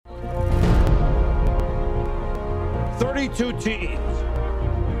32 teams,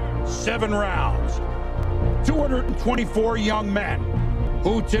 7 rounds, 224 young men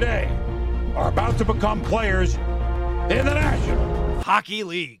who today are about to become players in the National Hockey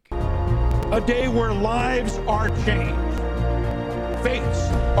League. A day where lives are changed, fates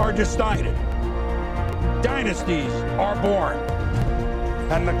are decided, dynasties are born,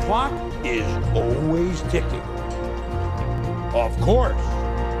 and the clock is always ticking. Of course,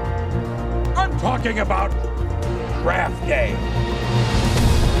 I'm talking about Draft Day.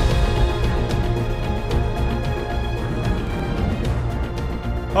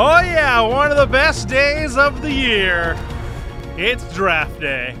 Oh yeah, one of the best days of the year. It's Draft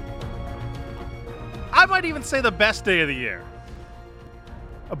Day. I might even say the best day of the year.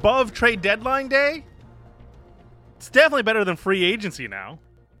 Above trade deadline day? It's definitely better than free agency now.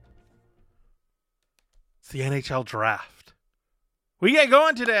 It's the NHL Draft. We get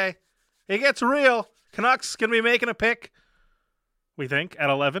going today. It gets real. Canucks going to be making a pick, we think, at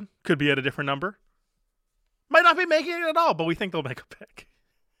 11. Could be at a different number. Might not be making it at all, but we think they'll make a pick.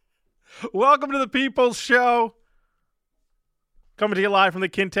 Welcome to the People's Show. Coming to you live from the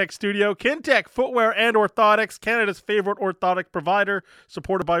Kintec studio. Kintec Footwear and Orthotics, Canada's favorite orthotic provider,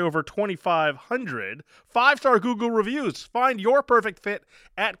 supported by over 2,500 5-star Google reviews. Find your perfect fit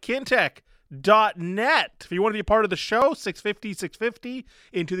at kintec.net. If you want to be a part of the show, 650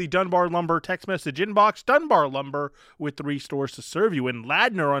 into the Dunbar Lumber text message inbox. Dunbar Lumber with 3 stores to serve you in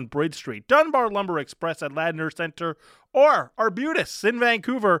Ladner on Bridge Street, Dunbar Lumber Express at Ladner Center, or Arbutus in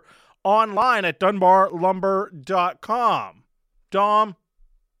Vancouver, online at dunbarlumber.com. Dom,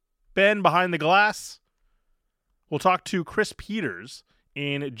 Ben behind the glass. We'll talk to Chris Peters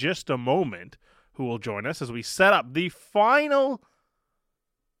in just a moment, who will join us as we set up the final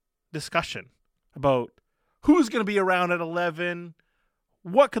discussion about who's going to be around at 11,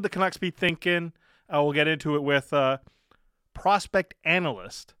 what could the Canucks be thinking. We'll get into it with prospect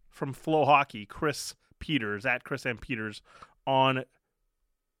analyst from Flow Hockey, Chris Peters, at Chris M. Peters on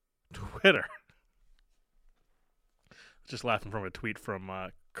Twitter. Just laughing from a tweet from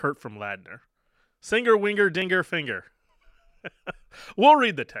Kurt from Ladner. Singer, winger, dinger, finger. We'll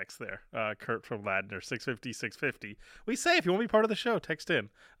read the text there. Kurt from Ladner, 650. We say if you want to be part of the show, text in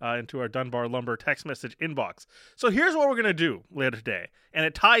into our Dunbar Lumber text message inbox. So here's what we're going to do later today. And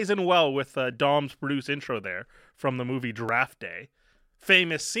it ties in well with Dom's produced intro there from the movie Draft Day.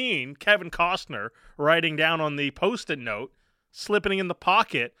 Famous scene, Kevin Costner writing down on the Post-it note, slipping in the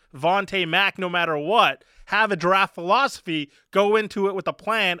pocket, Vontae Mack no matter what, have a draft philosophy, go into it with a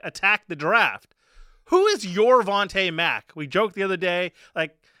plan, attack the draft. Who is your Vontae Mack? We joked the other day,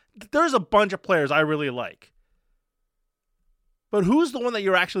 like, there's a bunch of players I really like. But who's the one that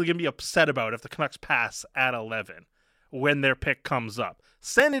you're actually going to be upset about if the Canucks pass at 11 when their pick comes up?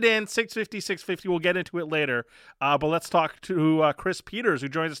 Send it in, 650. We'll get into it later. But let's talk to Chris Peters, who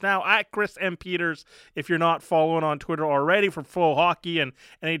joins us now at Chris M. Peters. If you're not following on Twitter already, for Flow Hockey and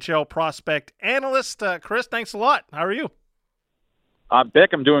NHL prospect analyst. Chris, thanks a lot. How are you?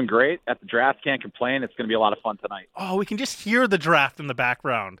 Bick, I'm doing great. At the draft, can't complain. It's going to be a lot of fun tonight. Oh, we can just hear the draft in the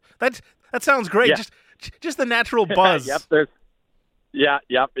background. That sounds great. Yeah. Just the natural buzz. Yep.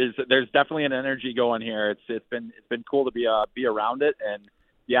 There's definitely an energy going here. It's been cool to be around it, and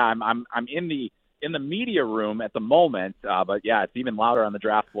yeah, I'm in the media room at the moment. But yeah, it's even louder on the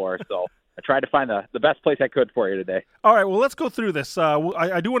draft floor. So I tried to find the best place I could for you today. All right, well, let's go through this.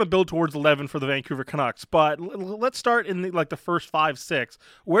 I do want to build towards 11 for the Vancouver Canucks, but let's start in the first 5, 6.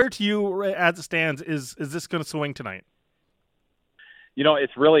 Where to you, as it stands, is this going to swing tonight? You know,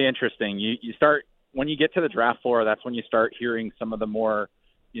 it's really interesting. You start when you get to the draft floor. That's when you start hearing some of the more,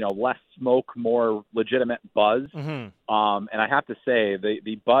 less smoke, more legitimate buzz. Mm-hmm. And I have to say,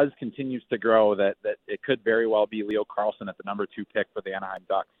 the buzz continues to grow that it could very well be Leo Carlsson at the number 2 pick for the Anaheim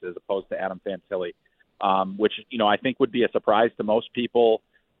Ducks as opposed to Adam Fantilli, which, I think would be a surprise to most people.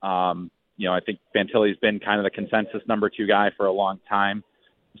 I think Fantilli's been kind of the consensus number 2 guy for a long time.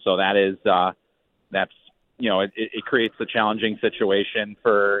 So it creates a challenging situation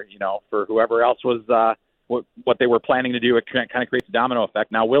for whoever else was what they were planning to do. It kind of creates a domino effect.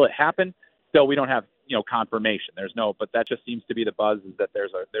 Now, will it happen? Still, we don't have confirmation. But that just seems to be the buzz, is that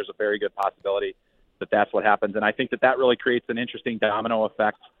there's a very good possibility that that's what happens. And I think that really creates an interesting domino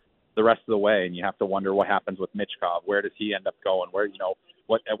effect the rest of the way. And you have to wonder what happens with Michkov. Where does he end up going? Where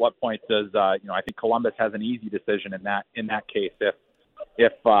at what point does I think Columbus has an easy decision in that case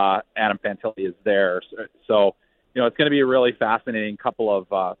if Adam Fantilli is there. So it's going to be a really fascinating couple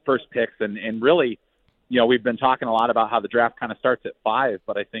of first picks, and really. We've been talking a lot about how the draft kind of starts at 5,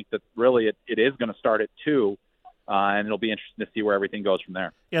 but I think that really it is going to start at 2. and it'll be interesting to see where everything goes from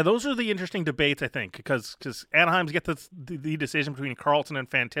there. Yeah, those are the interesting debates, I think, because Anaheim's get the decision between Karlsson and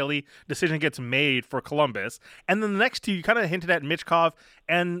Fantilli. Decision gets made for Columbus. And then the next two, you kind of hinted at Michkov,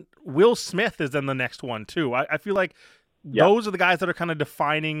 and Will Smith is then the next one, too. I feel like those are the guys that are kind of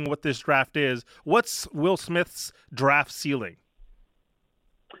defining what this draft is. What's Will Smith's draft ceiling?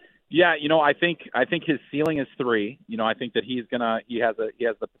 Yeah, I think his ceiling is 3. I think that he has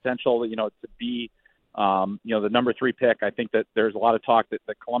the potential, to be, the number 3 pick. I think that there's a lot of talk that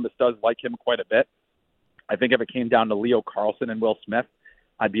Columbus does like him quite a bit. I think if it came down to Leo Carlsson and Will Smith,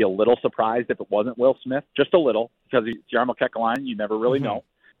 I'd be a little surprised if it wasn't Will Smith, just a little, because he's Jarmo Kekalainen. You never really know.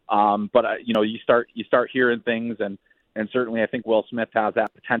 But you start hearing things, and certainly I think Will Smith has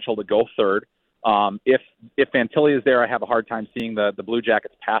that potential to go 3rd. If Fantilli is there, I have a hard time seeing the Blue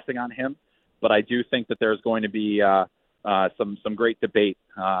Jackets passing on him, but I do think that there's going to be some great debate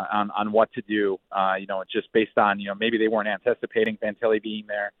on what to do. Just based on maybe they weren't anticipating Fantilli being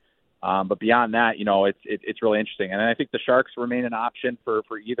there, but beyond that, it's really interesting. And I think the Sharks remain an option for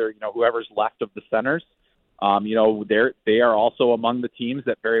either whoever's left of the centers. They are also among the teams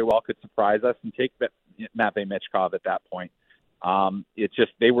that very well could surprise us and take Matvei Michkov at that point. It's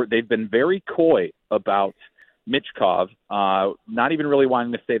just they've been very coy about Michkov, not even really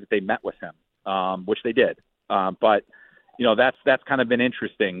wanting to say that they met with him, which they did. But that's kind of been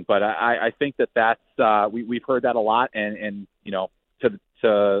interesting. But I think that's we've heard that a lot, and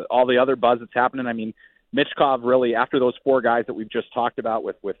to all the other buzz that's happening. I mean, Michkov really, after those 4 guys that we've just talked about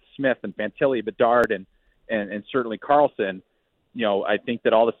with Smith and Fantilli, Bedard, and certainly Karlsson, I think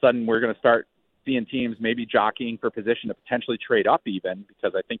that all of a sudden we're going to start seeing teams maybe jockeying for position to potentially trade up even,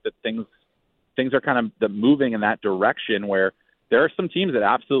 because I think that things are kind of moving in that direction where there are some teams that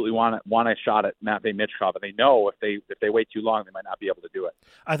absolutely want a shot at Matvei Michkov, and they know if they wait too long, they might not be able to do it.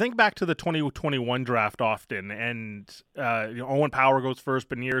 I think back to the 2021 draft often, and Owen Power goes first,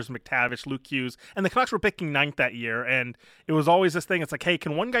 Beniers, McTavish, Luke Hughes, and the Canucks were picking 9th that year, and it was always this thing. It's like, hey,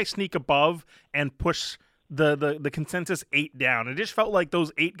 can one guy sneak above and push the consensus 8 down? It just felt like those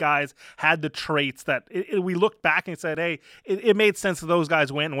 8 guys had the traits that we looked back and said, hey, it made sense that those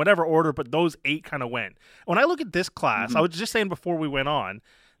guys went in whatever order, but those 8 kind of went. When I look at this class, I was just saying before we went on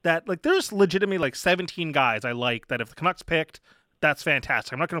that there's legitimately 17 guys I like that if the Canucks picked, that's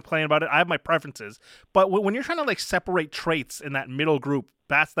fantastic. I'm not going to complain about it. I have my preferences. But when you're trying to separate traits in that middle group,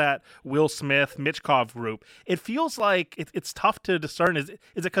 past that Will Smith, Michkov group, it feels like it's tough to discern. Is it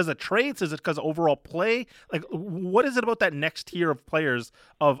because of traits? Is it because of overall play? What is it about that next tier of players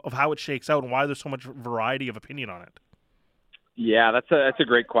of how it shakes out and why there's so much variety of opinion on it? Yeah, that's a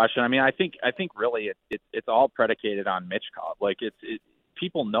great question. I mean, I think really it's all predicated on Michkov.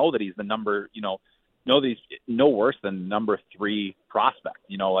 People know that he's the number, know that he's no worse than number 3 prospect,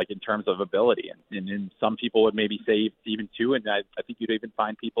 in terms of ability. And some people would maybe say even 2. And I think you'd even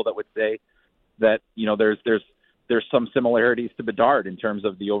find people that would say that, there's some similarities to Bedard in terms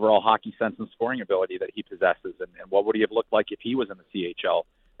of the overall hockey sense and scoring ability that he possesses. And what would he have looked like if he was in the CHL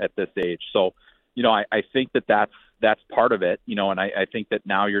at this age? So, I think that's part of it, and I think that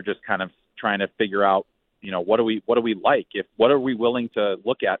now you're just kind of trying to figure out, what do we like? What are we willing to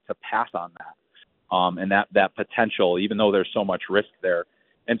look at to pass on that? And that potential, even though there's so much risk there.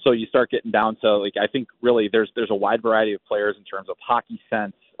 And so you start getting down to, I think really there's a wide variety of players in terms of hockey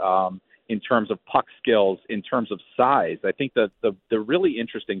sense, in terms of puck skills, in terms of size. I think the really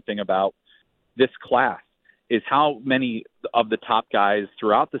interesting thing about this class is how many of the top guys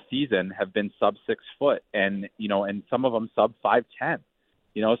throughout the season have been sub 6 foot and some of them sub 5'10",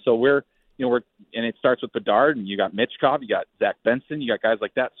 so we're, and it starts with Bedard, and you got Michkov, you got Zach Benson, you got guys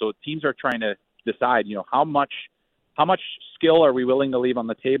like that. So teams are trying to decide, how much skill are we willing to leave on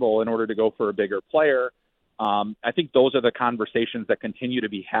the table in order to go for a bigger player? I think those are the conversations that continue to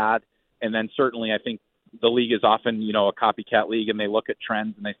be had. And then certainly I think the league is often, a copycat league, and they look at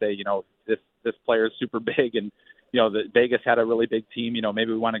trends and they say, this player is super big, and, the Vegas had a really big team,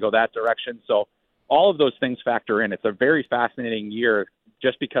 maybe we want to go that direction. So all of those things factor in. It's a very fascinating year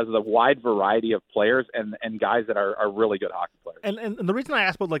just because of the wide variety of players and guys that are really good hockey players. And the reason I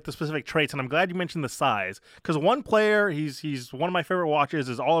asked about the specific traits, and I'm glad you mentioned the size, because one player, he's one of my favorite watches,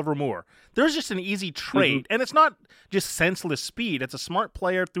 is Oliver Moore. There's just an easy trait, and it's not just senseless speed. It's a smart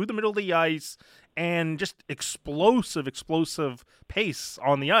player through the middle of the ice and just explosive pace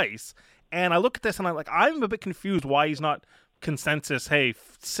on the ice. And I look at this and I'm a bit confused why he's not consensus,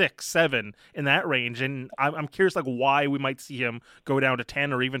 6, 7 in that range, and I'm curious why we might see him go down to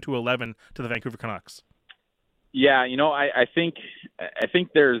 10 or even to 11 to the Vancouver Canucks. Yeah, I think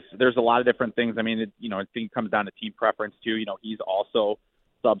there's a lot of different things. I mean, I think it comes down to team preference too. He's also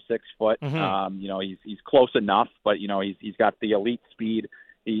sub 6 foot. Mm-hmm. He's close enough, but he's got the elite speed.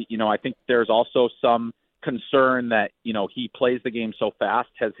 I think there's also some concern that he plays the game so fast.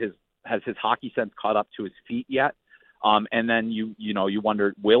 Has his hockey sense caught up to his feet yet? And then you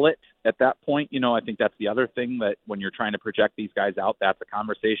wonder, will it at that point? I think that's the other thing, that when you're trying to project these guys out, that's a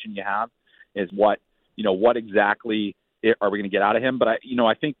conversation you have, is what exactly are we going to get out of him? But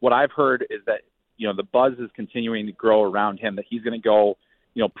I think what I've heard is that the buzz is continuing to grow around him, that he's going to go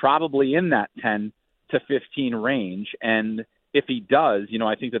probably in that 10 to 15 range. And if he does,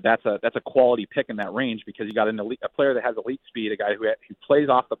 I think that's a quality pick in that range, because you got a player that has elite speed, a guy who plays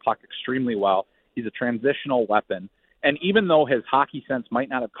off the puck extremely well. He's a transitional weapon. And even though his hockey sense might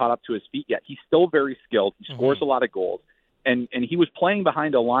not have caught up to his feet yet, he's still very skilled. He scores a lot of goals. And he was playing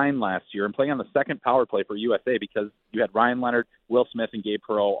behind a line last year and playing on the second power play for USA, because you had Ryan Leonard, Will Smith, and Gabe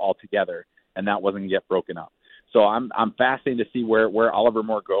Perreault all together, and that wasn't going to get broken up. So I'm fascinated to see where Oliver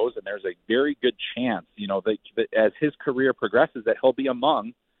Moore goes, and there's a very good chance, that as his career progresses, that he'll be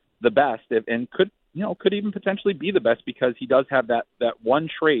among the best, and could even potentially be the best, because he does have that one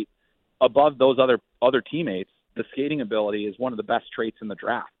trait above those other teammates. The skating ability is one of the best traits in the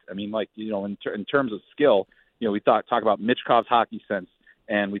draft. I mean, in terms of skill, we talk about Michkov's hockey sense,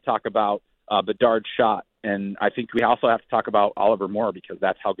 and we talk about Bedard's shot, and I think we also have to talk about Oliver Moore, because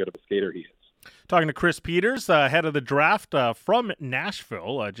that's how good of a skater he is. Talking to Chris Peters, head of the draft from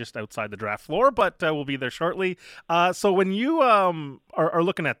Nashville, just outside the draft floor, but we'll be there shortly. So when you are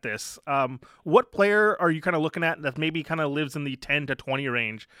looking at this, what player are you kind of looking at that maybe kind of lives in the 10 to 20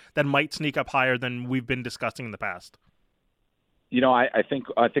 range that might sneak up higher than we've been discussing in the past? I think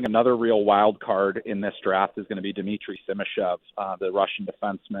another real wild card in this draft is going to be Dmitry Simashev, the Russian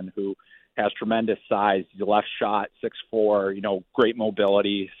defenseman, who has tremendous size. He's a left shot, 6'4", great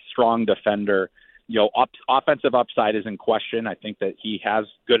mobility, strong defender. Offensive upside is in question. I think that he has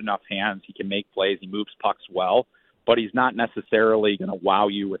good enough hands. He can make plays. He moves pucks well, but he's not necessarily going to wow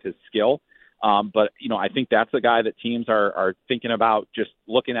you with his skill. But I think that's a guy that teams are thinking about. Just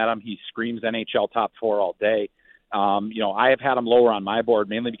looking at him, he screams NHL top 4 all day. I have had him lower on my board,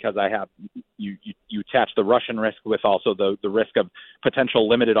 mainly because I have you attach the Russian risk with also the risk of potential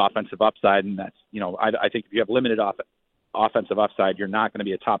limited offensive upside, and that's I think if you have limited offensive upside, you're not going to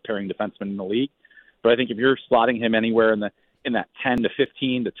be a top pairing defenseman in the league. But I think if you're slotting him anywhere in that 10 to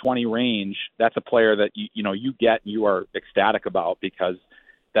 15 to 20 range, that's a player that you are ecstatic about, because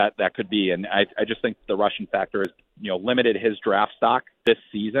that could be. And I just think the Russian factor has limited his draft stock this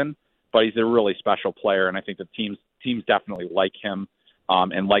season. But he's a really special player, and I think the teams definitely like him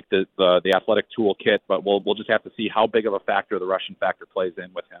and like the athletic toolkit. But we'll just have to see how big of a factor the Russian factor plays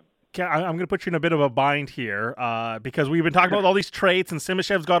in with him. Okay, I'm going to put you in a bit of a bind here because we've been talking about all these traits, and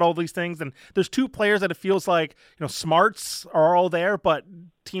Simashev's got all these things, and there's two players that it feels like smarts are all there, but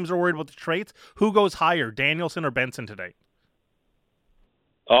teams are worried about the traits. Who goes higher, Danielson or Benson today?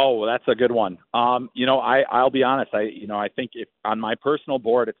 Oh, that's a good one. I'll be honest. I think if on my personal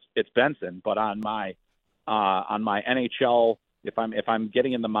board it's Benson, but on my NHL, if I'm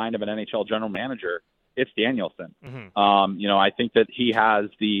getting in the mind of an NHL general manager, it's Danielson. Mm-hmm. I think that he has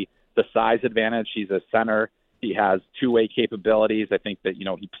the size advantage. He's a center. He has two-way capabilities. I think that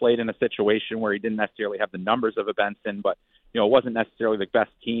he played in a situation where he didn't necessarily have the numbers of a Benson, but it wasn't necessarily the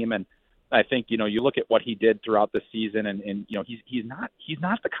best team. And I think you look at what he did throughout the season, and he's not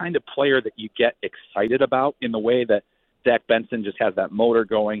the kind of player that you get excited about in the way that Zach Benson just has that motor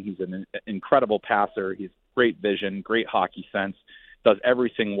going. He's an incredible passer. He's great vision, great hockey sense, does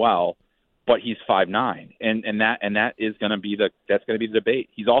everything well, but he's 5'9", and that is going to be the debate.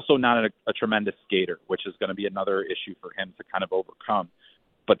 He's also not a tremendous skater, which is going to be another issue for him to kind of overcome.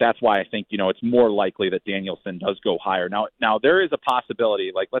 But that's why I think it's more likely that Danielson does go higher. Now there is a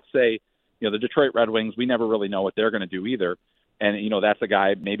possibility, like let's say. The Detroit Red Wings, we never really know what they're going to do either. And, that's a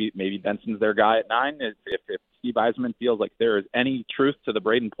guy, maybe Benson's their guy at 9. If Steve Yzerman feels like there is any truth to the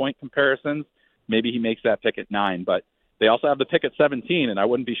Braden Point comparisons, maybe he makes that pick at 9. But they also have the pick at 17, and I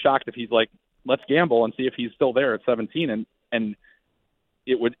wouldn't be shocked if he's like, let's gamble and see if he's still there at 17. And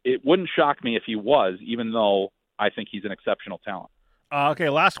it wouldn't shock me if he was, even though I think he's an exceptional talent. Okay,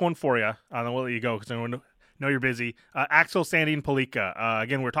 last one for you. Then we'll let you go because I know you're busy. Axel Sandin-Pellikka.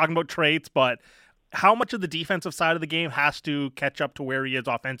 Again, we're talking about traits, but how much of the defensive side of the game has to catch up to where he is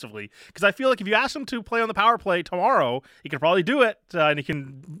offensively? Because I feel like if you ask him to play on the power play tomorrow, he can probably do it, and he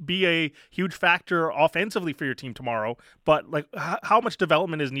can be a huge factor offensively for your team tomorrow. But how much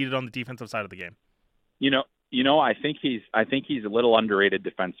development is needed on the defensive side of the game? I think he's a little underrated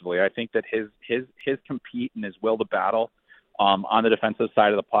defensively. I think that his compete and his will to battle on the defensive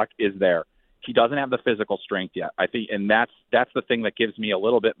side of the puck is there. He doesn't have the physical strength yet, I think, and that's the thing that gives me a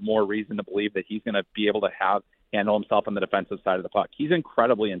little bit more reason to believe that he's going to be able to handle himself on the defensive side of the puck. He's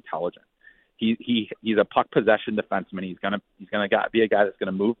incredibly intelligent. He's a puck possession defenseman. He's gonna be a guy that's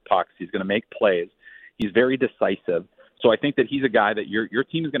gonna move pucks. He's gonna make plays. He's very decisive. So I think that he's a guy that your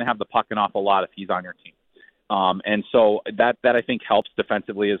team is gonna have the puck an awful lot if he's on your team. And so that I think helps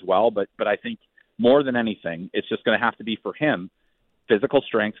defensively as well. But I think more than anything, it's just gonna have to be for him physical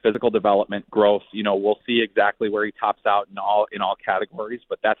strength, physical development, growth. We'll see exactly where he tops out in all categories.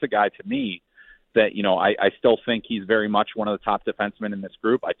 But that's a guy to me that, I still think he's very much one of the top defensemen in this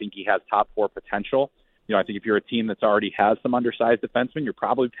group. I think he has top 4 potential. I think if you're a team that's already has some undersized defensemen, you're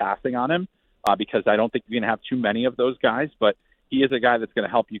probably passing on him because I don't think you're going to have too many of those guys. But he is a guy that's going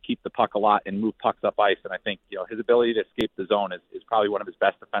to help you keep the puck a lot and move pucks up ice. And I think, his ability to escape the zone is probably one of his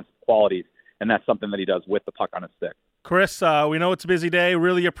best defensive qualities. And that's something that he does with the puck on his stick. Chris, we know it's a busy day.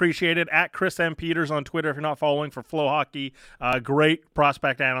 Really appreciate it. At Chris M. Peters on Twitter if you're not following for Flow Hockey. Great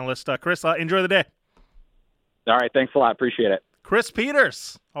prospect analyst. Chris, enjoy the day. All right. Thanks a lot. Appreciate it. Chris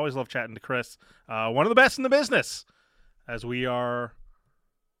Peters. Always love chatting to Chris. One of the best in the business as we are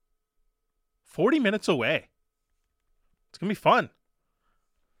 40 minutes away. It's going to be fun.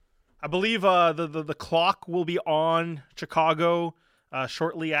 I believe the clock will be on Chicago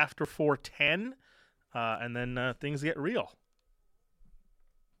shortly after 4:10. And then things get real.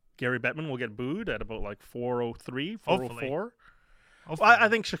 Gary Bettman will get booed at about 4:03, 4:04. Hopefully. I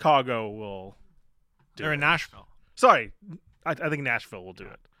think Chicago will do They're it. in Nashville. Sorry, I think Nashville will do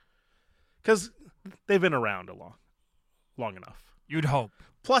it. Because they've been around long enough. You'd hope.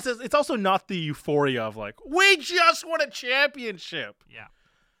 Plus, it's also not the euphoria of we just won a championship. Yeah.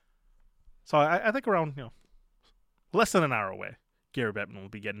 So I think around, less than an hour away, Gary Bettman will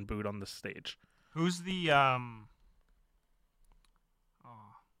be getting booed on the stage. Who's the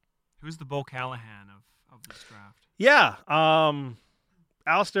Bo Callahan of this draft? Yeah.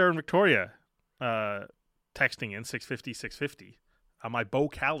 Alistair and Victoria texting in 650. My Bo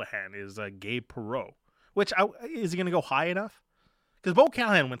Callahan is Gabe Perreault. Which, is he going to go high enough? Because Bo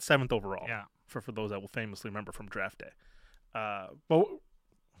Callahan went 7th overall. Yeah. For those that will famously remember from draft day. But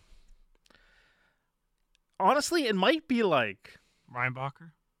honestly, it might be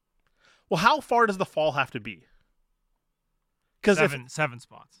Reinbacher? Well, how far does the fall have to be? Because 7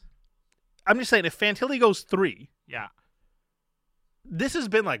 spots. I'm just saying, if Fantilli goes 3, Yeah. this has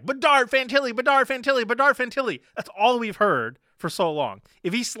been Bedard, Fantilli. That's all we've heard for so long.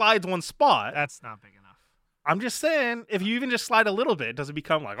 If he slides one spot, That's not big enough. I'm just saying, if you even just slide a little bit, does it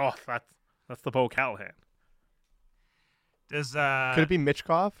become that's the Bo Callahan? Does Could it be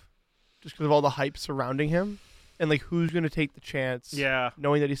Michkov? Just because of all the hype surrounding him? And who's going to take the chance? Yeah.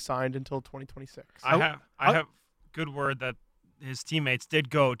 Knowing that he's signed until 2026. I have good word that his teammates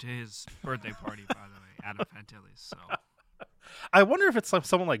did go to his birthday party, by the way, Adam Fantilli's. So I wonder if it's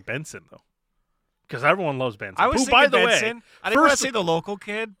someone like Benson though, because everyone loves Benson. I was Who, thinking by the Benson. way, I didn't want to say the local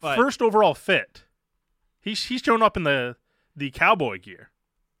kid, but first overall fit. He's shown up in the cowboy gear.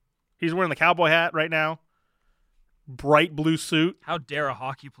 He's wearing the cowboy hat right now. Bright blue suit. how dare a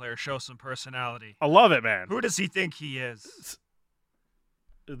hockey player show some personality? I love it, man. Who does he think he is?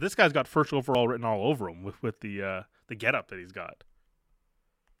 This guy's got first overall written all over him with the getup that he's got.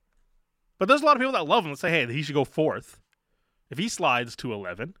 But there's a lot of people that love him and say, hey, he should go 4th. If he slides to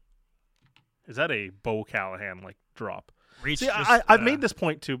 11, is that a Bo Callahan drop? Reach See, just, I've made this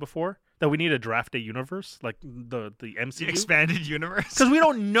point too before that we need a draft day universe, the MCU, the expanded universe. because we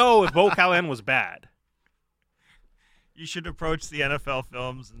don't know if Bo Callahan was bad. You should approach the NFL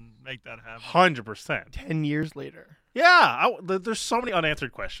films and make that happen. 100%. 10 years later. Yeah, there's so many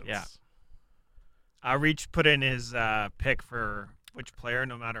unanswered questions. Yeah. Reach put in his pick for which player,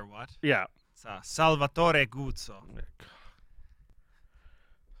 no matter what. Yeah. It's Salvatore Guzzo.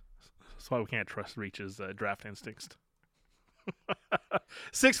 That's why we can't trust Reach's draft instincts.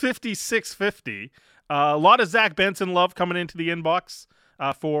 650. A lot of Zach Benson love coming into the inbox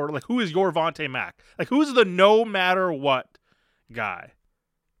for who is your Vontae Mack? Who's the no matter what guy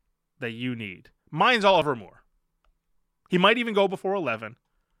that you need? Mine's Oliver Moore. He might even go before 11.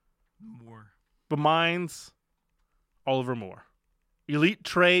 But mine's Oliver Moore. Elite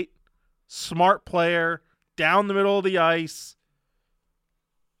trait, smart player, down the middle of the ice.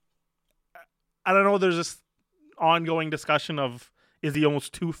 I don't know, there's this ongoing discussion of, is he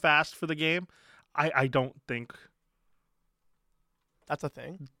almost too fast for the game? I don't think. That's a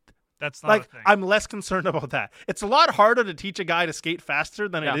thing. That's not a thing. I'm less concerned about that. It's a lot harder to teach a guy to skate faster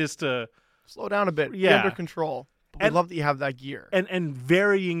than it is to slow down a bit. Yeah. Get under control. But we love that you have that gear. And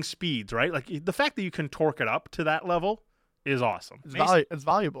varying speeds, right? The fact that you can torque it up to that level is awesome. It's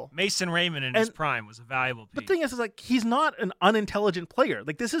valuable. Mason Raymond in his prime was a valuable piece. The thing is like he's not an unintelligent player.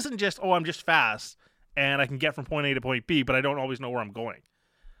 Like this isn't just, I'm just fast and I can get from point A to point B, but I don't always know where I'm going.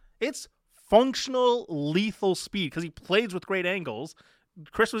 It's functional, lethal speed because he plays with great angles.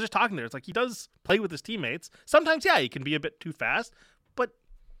 Chris was just talking there. It's like he does play with his teammates. Sometimes, he can be a bit too fast, but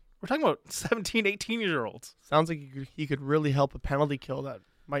we're talking about 17, 18-year-olds. Sounds like he could really help a penalty kill that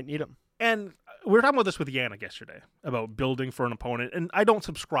might need him. And we were talking about this with Yannick yesterday, about building for an opponent, and I don't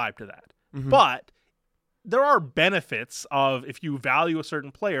subscribe to that. Mm-hmm. But there are benefits of if you value a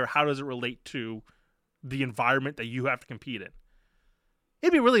certain player, how does it relate to the environment that you have to compete in?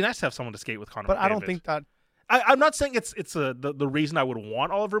 It'd be really nice to have someone to skate with Connor But McDavid. I don't think that... I'm not saying it's the reason I would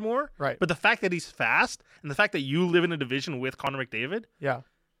want Oliver Moore, right? But the fact that he's fast and the fact that you live in a division with Connor McDavid,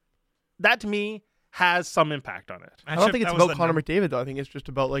 that to me has some impact on it. I don't think it's about Connor McDavid, though. I think it's just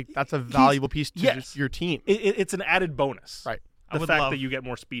about that's a valuable piece to just your team. It's an added bonus, right? The fact that you get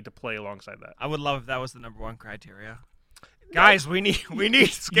more speed to play alongside that. I would love if that was the number one criteria. Guys, we need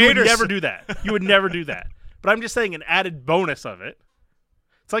skaters. You would never do that. You would never do that. But I'm just saying an added bonus of it.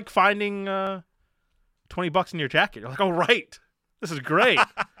 It's like finding $20 in your jacket. You're like, oh, right. This is great.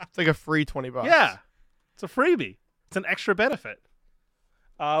 It's like a free $20. Yeah. It's a freebie. It's an extra benefit.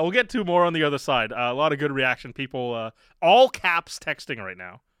 We'll get to more on the other side. A lot of good reaction. People, all caps texting right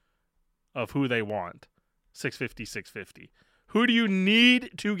now of who they want. 650. Who do you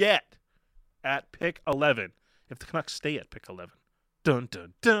need to get at pick 11 if the Canucks stay at pick 11? Dun,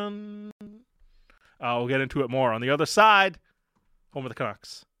 dun, dun. We'll get into it more on the other side. Home of the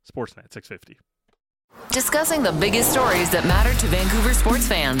Canucks. Sportsnet 650. Discussing the biggest stories that matter to Vancouver sports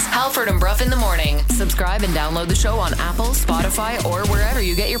fans. Halford and Bruff in the morning. Subscribe and download the show on Apple, Spotify, or wherever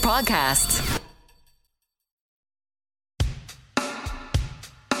you get your podcasts.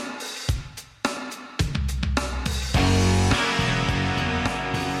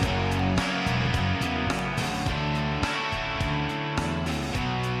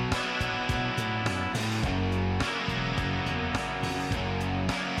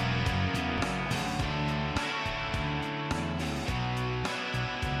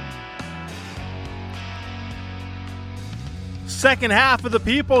 Second half of the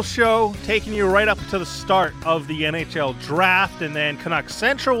People Show, taking you right up to the start of the NHL draft, and then Canucks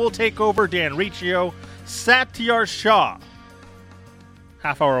Central will take over. Dan Riccio, Satyar Shah.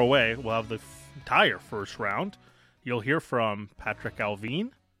 Half hour away, we'll have the entire first round. You'll hear from Patrick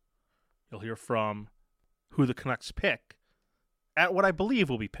Alvin. You'll hear from who the Canucks pick at what I believe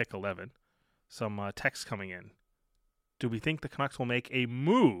will be pick 11. Some texts coming in. Do we think the Canucks will make a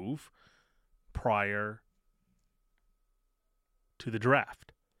move prior to the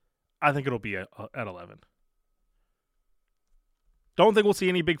draft? I think it'll be at 11. Don't think we'll see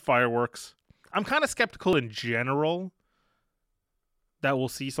any big fireworks. I'm kind of skeptical in general that we'll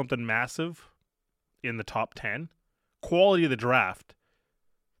see something massive in the top 10. Quality of the draft.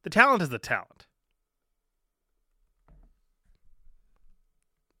 The talent is the talent.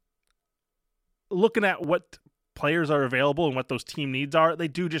 Looking at what players are available and what those team needs are, they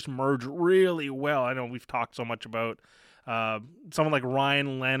do just merge really well. I know we've talked so much about someone like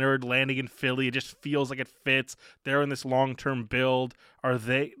Ryan Leonard landing in Philly. It just feels like it fits. They're in this long-term build. I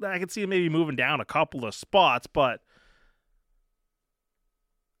can see them maybe moving down a couple of spots, but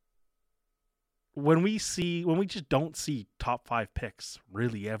when we just don't see top 5 picks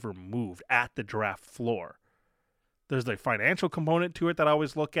really ever move at the draft floor, there's the financial component to it that I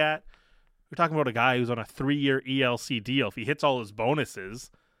always look at. We're talking about a guy who's on a 3-year ELC deal. If he hits all his bonuses,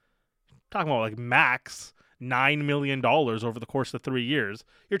 talking about like max $9 million over the course of 3 years.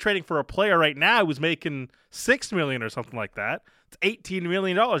 You're trading for a player right now who's making $6 million or something like that. It's $18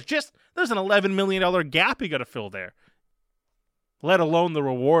 million. Just there's an $11 million gap you got to fill there. Let alone the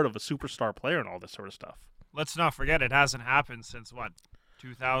reward of a superstar player and all this sort of stuff. Let's not forget it hasn't happened since what,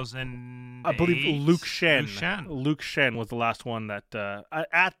 2008? I believe Luke Shen. Luke Shen was the last one that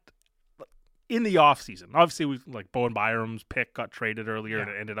in the offseason. Obviously, Bowen Byram's pick got traded earlier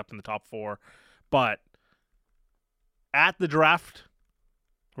and it ended up in the top 4. But at the draft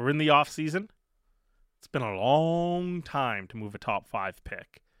or in the offseason, it's been a long time to move a top 5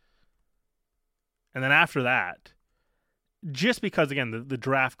 pick. And then after that, just because, again, the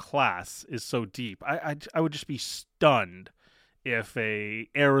draft class is so deep, I would just be stunned if a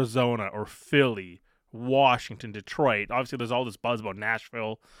Arizona or Philly, Washington, Detroit, obviously there's all this buzz about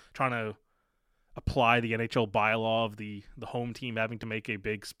Nashville trying to apply the NHL bylaw of the home team having to make a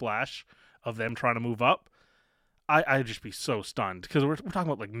big splash of them trying to move up. I'd just be so stunned because we're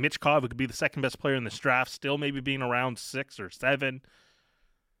talking about like Michkov, who could be the second best player in this draft, still maybe being around 6 or 7.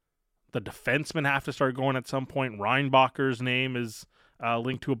 The defensemen have to start going at some point. Reinbacher's name is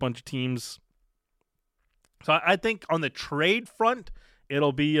linked to a bunch of teams. So I think on the trade front,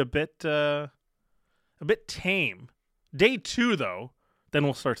 it'll be a bit tame. Day 2, though, then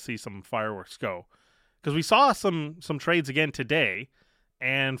we'll start to see some fireworks go. Because we saw some trades again today,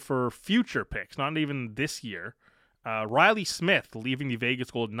 and for future picks, not even this year, Riley Smith leaving the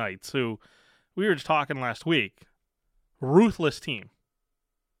Vegas Golden Knights, who we were just talking last week, ruthless team.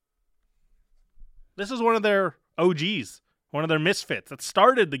 This is one of their OGs, one of their misfits that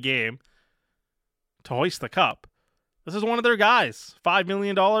started the game to hoist the cup. This is one of their guys. $5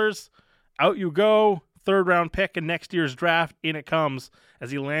 million, out you go. 3rd-round pick in next year's draft. In it comes as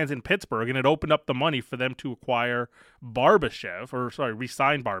he lands in Pittsburgh, and it opened up the money for them to acquire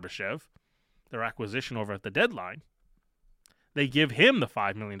re-sign Barbashev, their acquisition over at the deadline. They give him the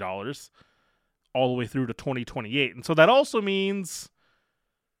 $5 million all the way through to 2028. And so that also means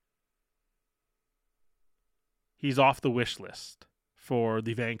he's off the wish list for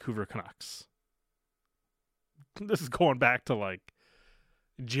the Vancouver Canucks. This is going back to like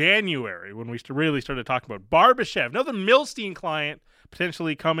January when we really started talking about Barbashev, another Milstein client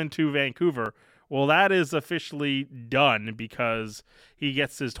potentially coming to Vancouver. Well, that is officially done because he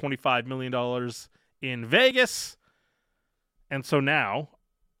gets his $25 million in Vegas. And so now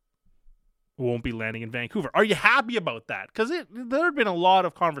won't be landing in Vancouver. Are you happy about that? Because there have been a lot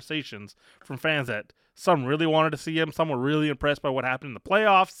of conversations from fans that some really wanted to see him. Some were really impressed by what happened in the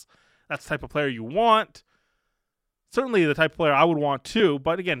playoffs. That's the type of player you want. Certainly the type of player I would want too.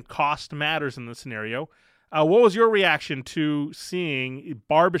 But again, cost matters in this scenario. What was your reaction to seeing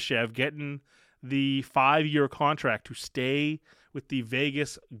Barbashev getting the 5-year contract to stay with the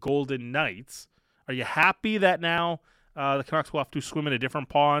Vegas Golden Knights? Are you happy that now the Canucks will have to swim in a different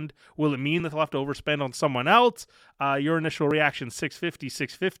pond? Will it mean that they'll have to overspend on someone else? Your initial reaction,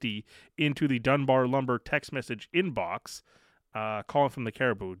 650 into the Dunbar Lumber text message inbox. Calling from the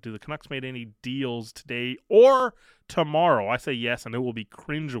Caribou. Do the Canucks make any deals today or tomorrow? I say yes, and it will be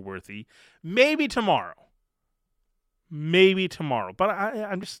cringeworthy. Maybe tomorrow. But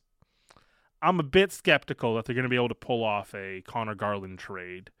I'm a bit skeptical that they're going to be able to pull off a Connor Garland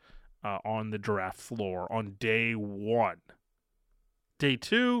trade on the draft floor on day 1. Day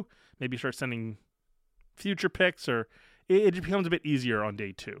 2, maybe start sending future picks, or it becomes a bit easier on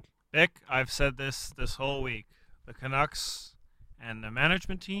day 2. Vic, I've said this whole week. The Canucks and the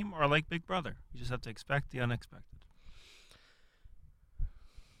management team are like Big Brother. You just have to expect the unexpected.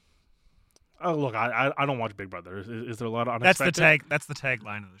 Oh, look, I don't watch Big Brother. Is there a lot of unexpected? That's the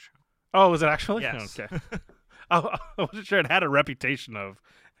tagline of the show. Oh, is it actually? Yes. Okay. I wasn't sure it had a reputation of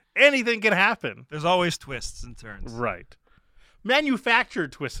anything can happen. There's always twists and turns. Right.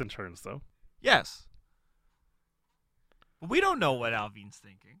 Manufactured twists and turns, though. Yes. But we don't know what Alvin's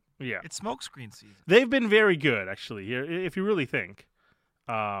thinking. Yeah. It's smokescreen season. They've been very good, actually, here, if you really think.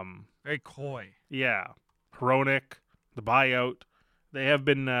 Very coy. Yeah. Hronik, the buyout. They have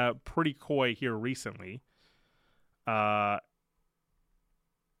been pretty coy here recently about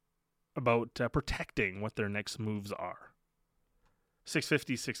protecting what their next moves are.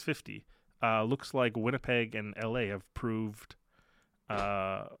 650. Looks like Winnipeg and LA have proved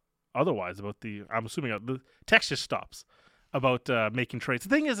otherwise about I'm assuming the text just stops about making trades.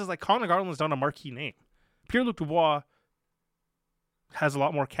 The thing is like Connor Garland's not a marquee name. Pierre-Luc Dubois has a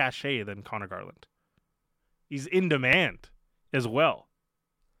lot more cachet than Connor Garland. He's in demand as well.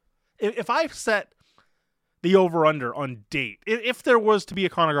 If I set the over-under on date, if there was to be a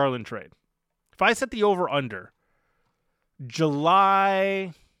Connor Garland trade, if I set the over-under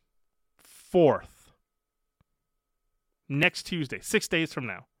July 4th, next Tuesday, 6 days from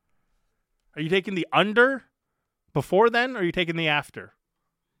now, are you taking the under before then, or are you taking the after?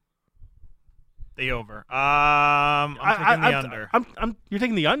 The over. I'm taking the under. You're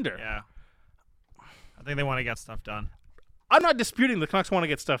taking the under. Yeah. I think they want to get stuff done. I'm not disputing the Canucks want to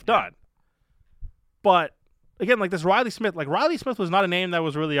get stuff done. But, again, like this Riley Smith, was not a name that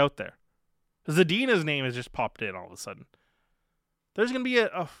was really out there. Zadina's name has just popped in all of a sudden. There's going to be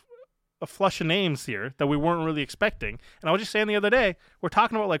a flush of names here that we weren't really expecting. And I was just saying the other day, we're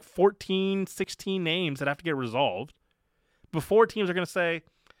talking about like 14, 16 names that have to get resolved before teams are going to say,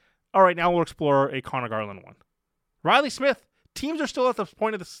 all right, now we'll explore a Connor Garland one. Riley Smith, teams are still at the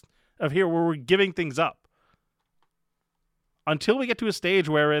point of here where we're giving things up. Until we get to a stage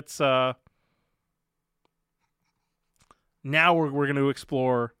where it's now we're going to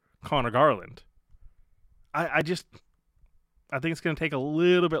explore Connor Garland. I think it's going to take a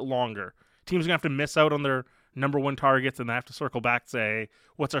little bit longer. Teams are going to have to miss out on their number one targets, and they have to circle back and say,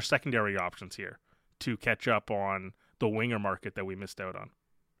 what's our secondary options here to catch up on the winger market that we missed out on?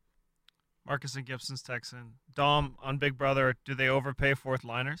 Marcus and Gibson's texting. Dom on Big Brother, do they overpay fourth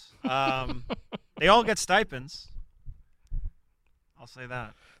liners? They all get stipends. I'll say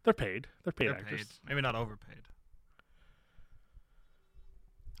that. They're paid. They're paid They're actors. paid. Maybe not overpaid.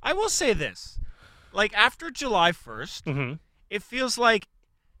 I will say this. Like, after July 1st, Mm-hmm. it feels like,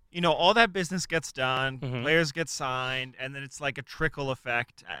 all that business gets done, Mhm. players get signed, and then it's like a trickle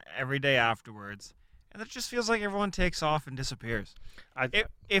effect every day afterwards. And it just feels like everyone takes off and disappears.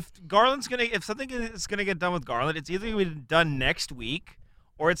 If something is gonna get done with Garland, it's either gonna be done next week,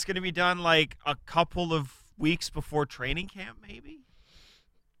 or it's gonna be done like a couple of weeks before training camp, maybe.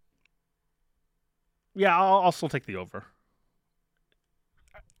 Yeah, I'll still take the over.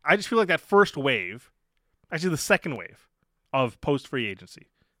 I just feel like that first wave, actually the second wave of post-free agency,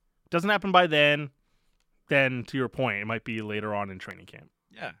 doesn't happen by then. Then, to your point, it might be later on in training camp.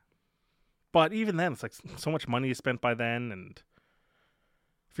 Yeah. But even then, it's like so much money is spent by then, and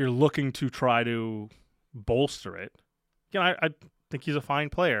if you're looking to try to bolster it, I think he's a fine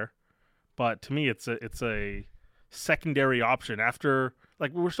player, but to me, it's a secondary option. After,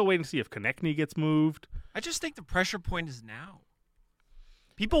 like, we're still waiting to see if Konechny gets moved. I just think the pressure point is now.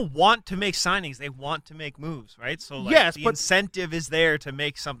 People want to make signings. They want to make moves, right? So, like, yes, the but incentive is there to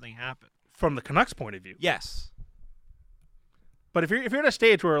make something happen. From the Canucks' point of view, Yes. But if you're at a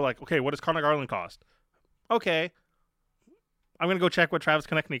stage where, like, okay, what does Connor Garland cost? Okay, I'm gonna go check what Travis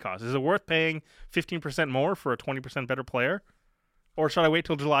Konechny costs. Is it worth paying 15% more for a 20% better player, or should I wait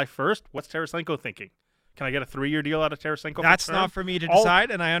till July 1st? What's Tarasenko thinking? Can I get a 3-year deal out of Tarasenko? That's not for me to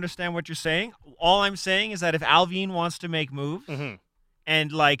decide, and I understand what you're saying. All I'm saying is that if Alvin wants to make moves, Mm-hmm.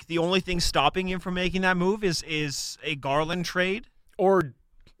 and like the only thing stopping him from making that move is a Garland trade or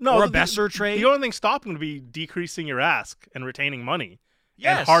a Besser trade. The only thing stopping would be decreasing your ask and retaining money,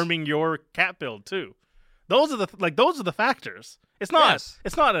 Yes. and harming your cap build too. Those are the factors. It's not Yes.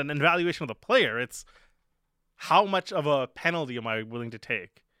 It's not an evaluation of the player. It's how much of a penalty am I willing to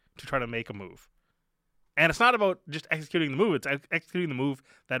take to try to make a move. And it's not about just executing the move. It's executing the move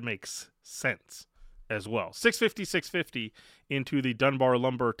that makes sense as well. 650 into the Dunbar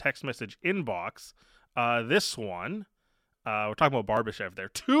Lumber text message inbox. This one, we're talking about Barbashev there.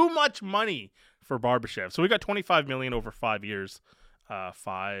 Too much money for Barbashev. So we got $25 million over 5 years,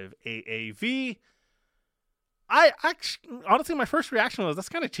 5 AAV. Honestly, my first reaction was that's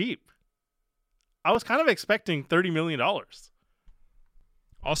kind of cheap. I was kind of expecting $30 million.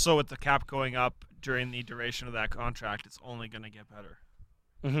 Also, with the cap going up during the duration of that contract, it's only going to get better.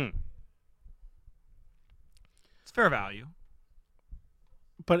 Mm-hmm. It's fair value.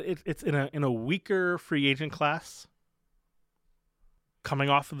 But it's in a weaker free agent class, coming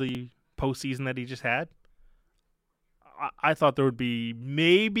off of the postseason that he just had. I thought there would be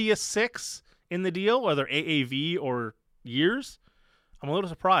maybe a 6 in the deal, whether AAV or years. I'm a little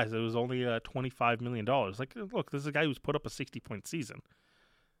surprised it was only $25 million. Like, look, this is a guy who's put up a 60-point season.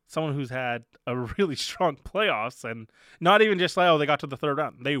 Someone who's had a really strong playoffs, and not even just like, oh, they got to the third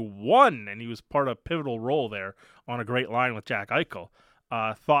round. They won, and he was part of a pivotal role there on a great line with Jack Eichel.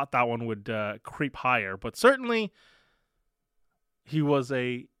 Thought that one would creep higher, but certainly he was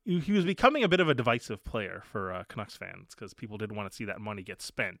becoming a bit of a divisive player for Canucks fans because people didn't want to see that money get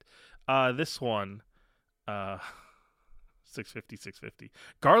spent. This one, 650.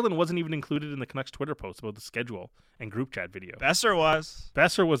 Garland wasn't even included in the Canucks Twitter post about the schedule and group chat video. Besser was.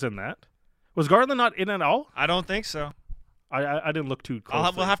 Besser was in that. Was Garland not in at all? I don't think so. I didn't look too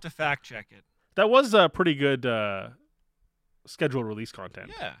closely. We'll have to fact check it. That was a pretty good schedule release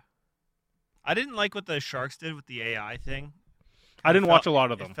content. Yeah. I didn't like what the Sharks did with the AI thing. I didn't watch a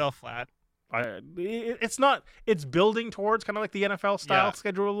lot of them. It fell flat. It's building towards kind of like the NFL style Yeah.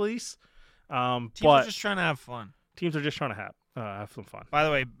 schedule release. Teams But are just trying to have fun. teams are just trying to have some fun. By the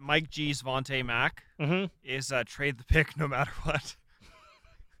way, Mike G's Vontae Mack Mm-hmm. is trade the pick no matter what.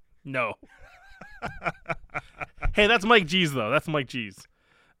 No. Hey, that's Mike G's though. That's Mike G's.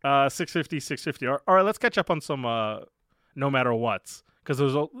 650. All right, let's catch up on some no matter what's, because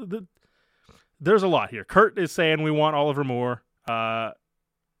there's a lot here. Kurt is saying we want Oliver Moore. A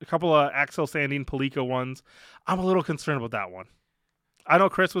couple of Axel Sandin Palika ones. I'm a little concerned about that one. I know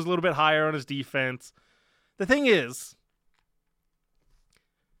Chris was a little bit higher on his defense. The thing is,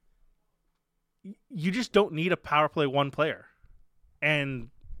 you just don't need a power play one player. And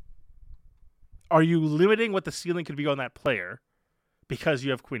are you limiting what the ceiling could be on that player because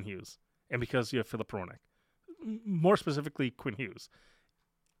you have Quinn Hughes and because you have Philip Hronek? More specifically, Quinn Hughes.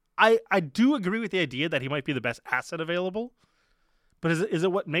 I do agree with the idea that he might be the best asset available, but is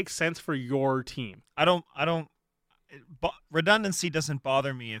it what makes sense for your team? Redundancy doesn't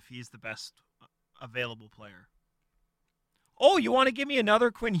bother me if he's the best available player. Oh, you want to give me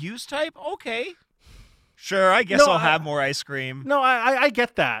another Quinn Hughes type? Okay. Sure, I guess I'll have more ice cream. No, I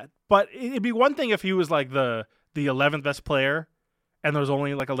get that. But it'd be one thing if he was like the 11th best player and there's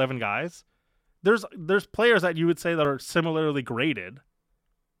only like 11 guys. There's players that you would say that are similarly graded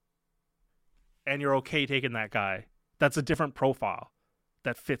and you're okay taking that guy. That's a different profile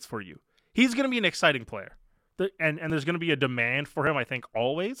that fits for you. He's going to be an exciting player. And there's going to be a demand for him, I think,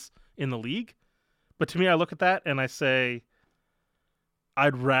 always in the league. But to me, I look at that and I say,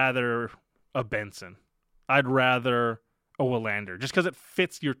 I'd rather a Benson. I'd rather a Willander, just because it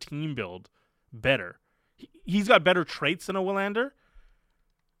fits your team build better. He's got better traits than a Willander.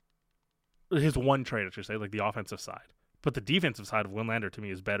 His one trait, I should say, like the offensive side. But the defensive side of Willander, to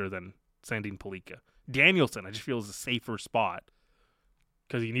me, is better than Sandin Pellikka. Danielson, I just feel, is a safer spot.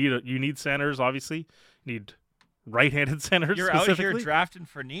 Because you need centers, obviously. You need right-handed centers. You're out here drafting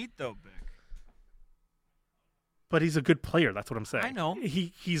for need, though, Vic. But he's a good player. That's what I'm saying. I know.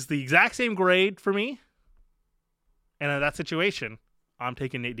 He's the exact same grade for me. And in that situation, I'm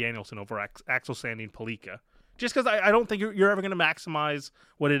taking Nate Danielson over Axel Sandin Pellikka. Just because I don't think you're ever going to maximize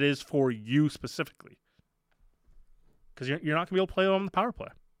what it is for you specifically. Because you're not going to be able to play on the power play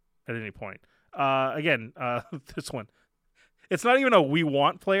at any point. Again, this one. It's not even a we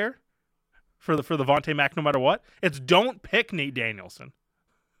want player for the Vontae Mack no matter what. It's don't pick Nate Danielson.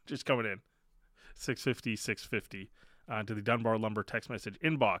 Just coming in. 650 to the Dunbar Lumber text message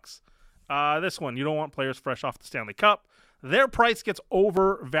inbox. This one, you don't want players fresh off the Stanley Cup. Their price gets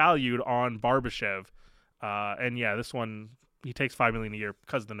overvalued on Barbashev. And yeah, this one, he takes $5 million a year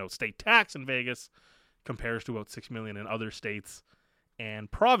because of the no state tax in Vegas, compares to about $6 million in other states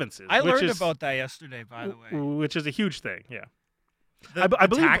and provinces. I learned about that yesterday, by the way. Which is a huge thing, yeah. I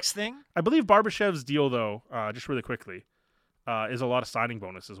believe, tax thing? I believe Barbashev's deal, though, just really quickly, is a lot of signing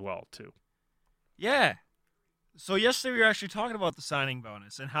bonus as well, too. Yeah. So yesterday we were actually talking about the signing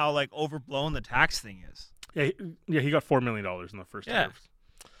bonus and how like overblown the tax thing is. Yeah, he got $4 million in the first year.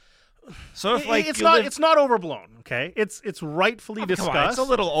 So if like it's not overblown, okay? It's rightfully discussed. It's a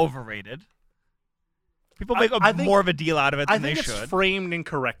little overrated. People make more of a deal out of it than they should. I think it's framed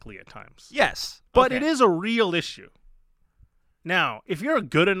incorrectly at times. Yes. But it is a real issue. Now, if you're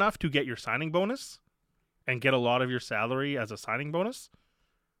good enough to get your signing bonus and get a lot of your salary as a signing bonus,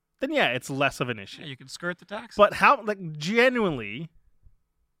 then yeah, it's less of an issue. Yeah, you can skirt the tax. But genuinely,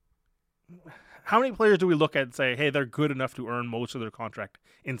 how many players do we look at and say, hey, they're good enough to earn most of their contract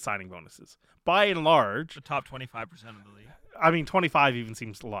in signing bonuses? By and large, the top 25% of the league. I mean, 25 even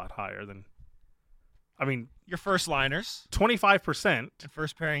seems a lot higher than. I mean, your first liners, 25% and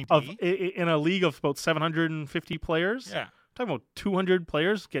first pairing of in a league of about 750 players. Yeah, I'm talking about 200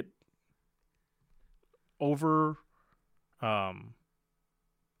 players get over a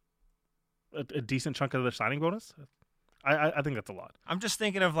decent chunk of their signing bonus. I think that's a lot. I'm just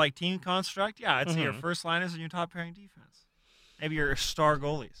thinking of like team construct. Yeah, I'd say your first liners and your top pairing defense. Maybe your star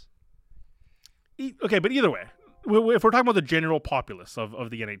goalies. Okay, but either way, if we're talking about the general populace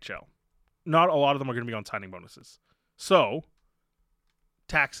of the NHL, not a lot of them are going to be on signing bonuses. So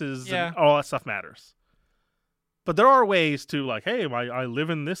taxes and all that stuff matters. But there are ways to like, hey, I live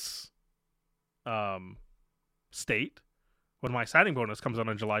in this state. When my signing bonus comes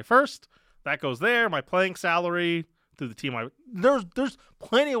on July 1st, that goes there. My playing salary through the team. There's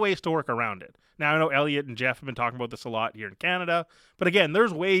plenty of ways to work around it. Now, I know Elliot and Jeff have been talking about this a lot here in Canada. But again,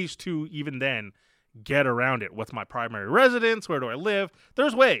 there's ways to even then get around it. What's my primary residence? Where do I live?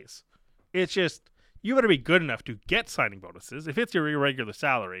 There's ways. It's just you better be good enough to get signing bonuses. If it's your irregular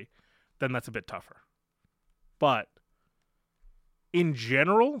salary, then that's a bit tougher. But in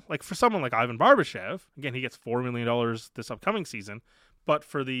general, like for someone like Ivan Barbashev, again, he gets $4 million this upcoming season, but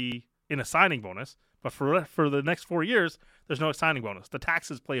in a signing bonus. But for the next 4 years, there's no signing bonus. The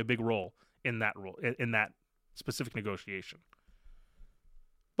taxes play a big role in that specific negotiation.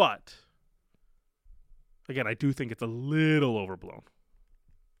 But again, I do think it's a little overblown.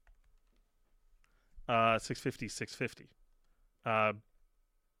 650.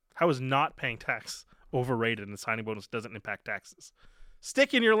 How is not paying tax overrated and the signing bonus doesn't impact taxes?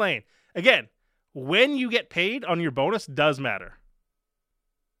 Stick in your lane. Again, when you get paid on your bonus does matter.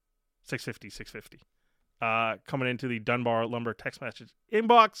 650. Coming into the Dunbar Lumber text message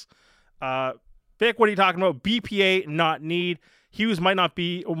inbox. Vic, what are you talking about? BPA, not need. Hughes might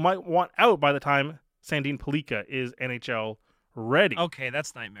want out by the time Sandin Pellikka is NHL ready. Okay,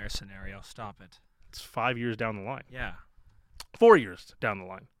 that's nightmare scenario. Stop it. It's 5 years down the line. Yeah. 4 years down the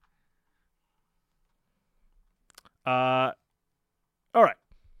line. All right.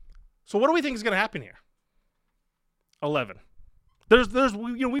 So what do we think is going to happen here? 11.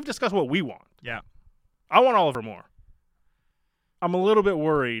 We've discussed what we want. Yeah. I want Oliver Moore. I'm a little bit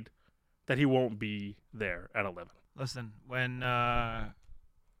worried that he won't be there at 11. Listen, when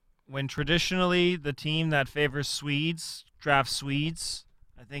traditionally the team that favors Swedes drafts Swedes,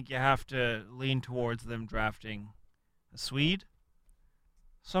 I think you have to lean towards them drafting a Swede.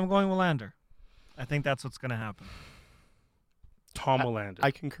 So I'm going Willander. I think that's what's going to happen. Tom Willander.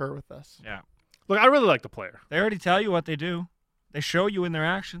 I concur with this. Yeah. Look, I really like the player. They already tell you what they do. They show you in their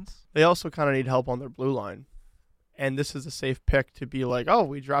actions. They also kind of need help on their blue line. And this is a safe pick to be like, oh,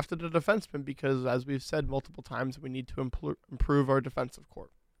 we drafted a defenseman because, as we've said multiple times, we need to improve our defensive core.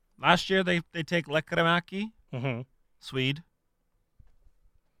 Last year, they take Lekkerimäki, Mm-hmm. Swede.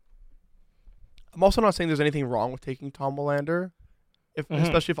 I'm also not saying there's anything wrong with taking Tom Willander,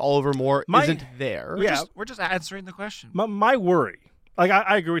 especially if Oliver Moore isn't there. We're just answering the question. My worry, like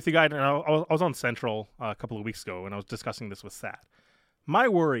I agree with you guys, and I was on Central a couple of weeks ago, and I was discussing this with Sat. My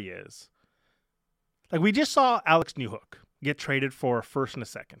worry is, like, we just saw Alex Newhook get traded for a first and a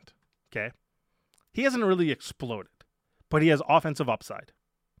second, okay? He hasn't really exploded, but he has offensive upside.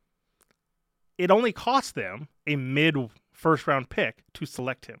 It only cost them a mid-first-round pick to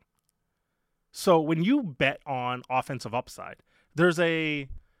select him. So when you bet on offensive upside, there's a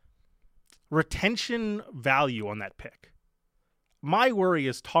retention value on that pick. My worry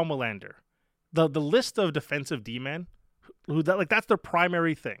is Tom Willander. The list of defensive D-men, that's their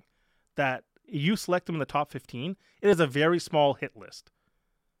primary thing, that you select them in the top 15, it is a very small hit list.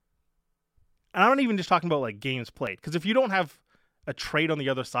 And I'm not even just talking about like games played, because if you don't have a trade on the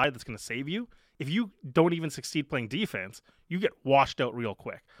other side that's going to save you, if you don't even succeed playing defense, you get washed out real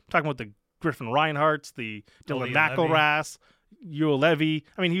quick. I'm talking about the Griffin Reinhardts, the Dylan McElrath, Yule Levy.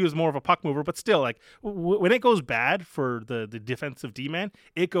 I mean, he was more of a puck mover, but still, like when it goes bad for the defensive D-man,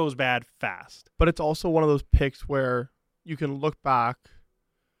 it goes bad fast. But it's also one of those picks where you can look back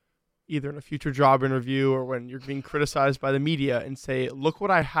either in a future job interview or when you're being criticized by the media and say, look what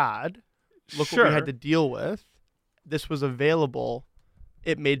I had. Look what we had to deal with. This was available.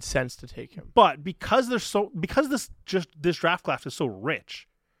 It made sense to take him. But because this draft class is so rich,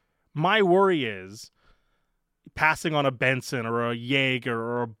 my worry is passing on a Benson or a Jaeger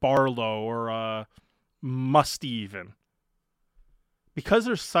or a Barlow or a Musty even. Because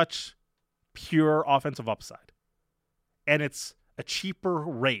there's such pure offensive upside, and it's a cheaper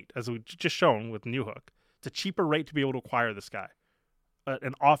rate, as we've just shown with Newhook, it's a cheaper rate to be able to acquire this guy,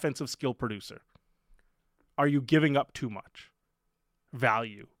 an offensive skill producer. Are you giving up too much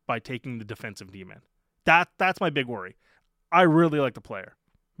value by taking the defensive D-man? That's my big worry. I really like the player.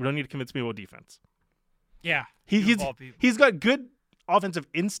 You don't need to convince me about defense. Yeah. He's got good offensive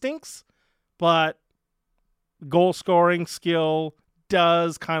instincts, but goal scoring skill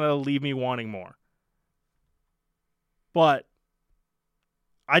does kind of leave me wanting more. But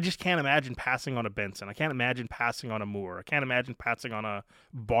I just can't imagine passing on a Benson. I can't imagine passing on a Moore. I can't imagine passing on a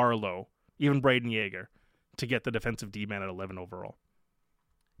Barlow, even Braden Jaeger, to get the defensive D-man at 11 overall.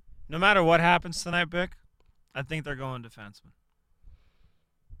 No matter what happens tonight, Bick, I think they're going defenseman.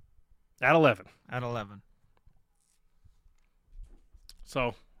 At 11. At 11.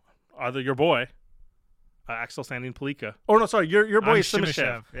 So, either your boy, Axel Sandin Palika. Oh, no, sorry. Your boy is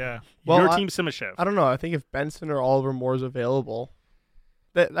Simashev. Yeah. Well, your team Simashev. I don't know. I think if Benson or Oliver Moore is available,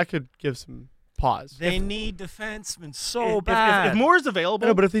 that could give some pause. They need defensemen so bad. If Moore is available.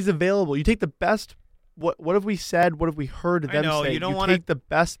 No, but if he's available, you take the best. What have we said? What have we heard them say? You take the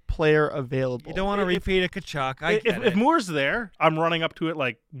best player available. You don't want to repeat a Kachuk. If Moore's there, I'm running up to it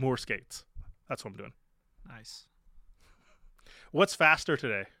like Moore skates. That's what I'm doing. Nice. What's faster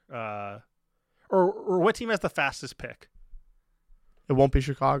today? Or what team has the fastest pick? It won't be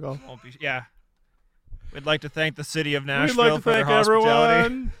Chicago. Yeah. We'd like to thank the city of Nashville for their hospitality.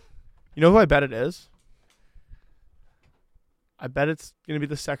 Everyone. You know who I bet it is? I bet it's going to be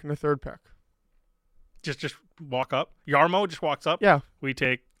the second or third pick. Just walk up. Yarmo just walks up. Yeah. We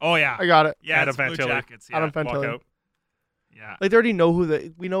take. Oh yeah. I got it. Yeah. Adam Blue Fantilli. Jackets. Yeah. Adam Walk Fantilli. out. Yeah. Like they already know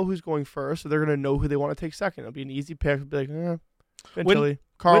we know who's going first, so they're going to know who they want to take second. It'll be an easy pick. It'll be like, Fantilli,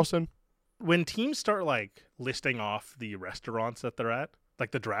 Carlson. When teams start like listing off the restaurants that they're at,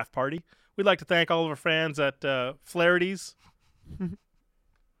 like the draft party, we'd like to thank all of our fans at Flaherty's.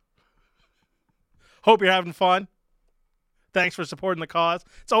 Hope you're having fun. Thanks for supporting the cause.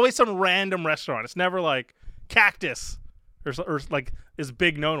 It's always some random restaurant. It's never like Cactus or like this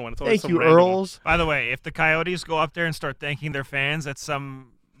big known one. It's always Thank some you, random Earls. By the way, if the Coyotes go up there and start thanking their fans at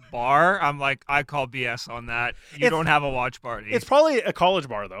some bar, I'm like, I call BS on that. You don't have a watch party. It's probably a college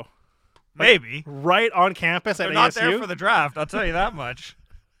bar though. Maybe. Right on campus at They're ASU. not there for the draft, I'll tell you that much.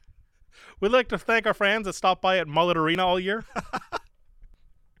 We'd like to thank our fans that stopped by at Mullet Arena all year.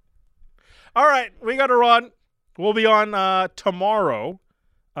 All right, we got to run. We'll be on tomorrow.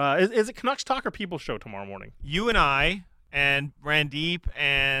 Is it Canucks Talk or People Show tomorrow morning? You and I and Randeep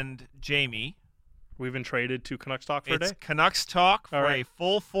and Jamie. We've been traded to Canucks Talk for a day? It's Canucks Talk for a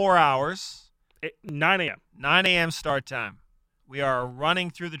full 4 hours. 9 a.m. 9 a.m. start time. We are running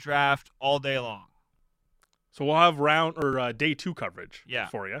through the draft all day long. So we'll have day 2 coverage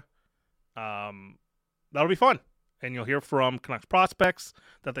for you. That'll be fun. And you'll hear from Canucks prospects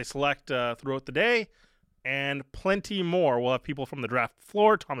that they select throughout the day and plenty more. We'll have people from the draft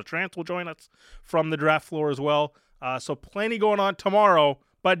floor. Thomas Trance will join us from the draft floor as well. So plenty going on tomorrow.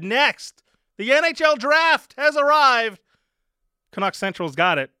 But next, the NHL draft has arrived. Canucks Central's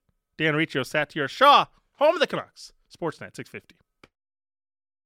got it. Dan Riccio, Satyar Shah, home of the Canucks. Sportsnet 650.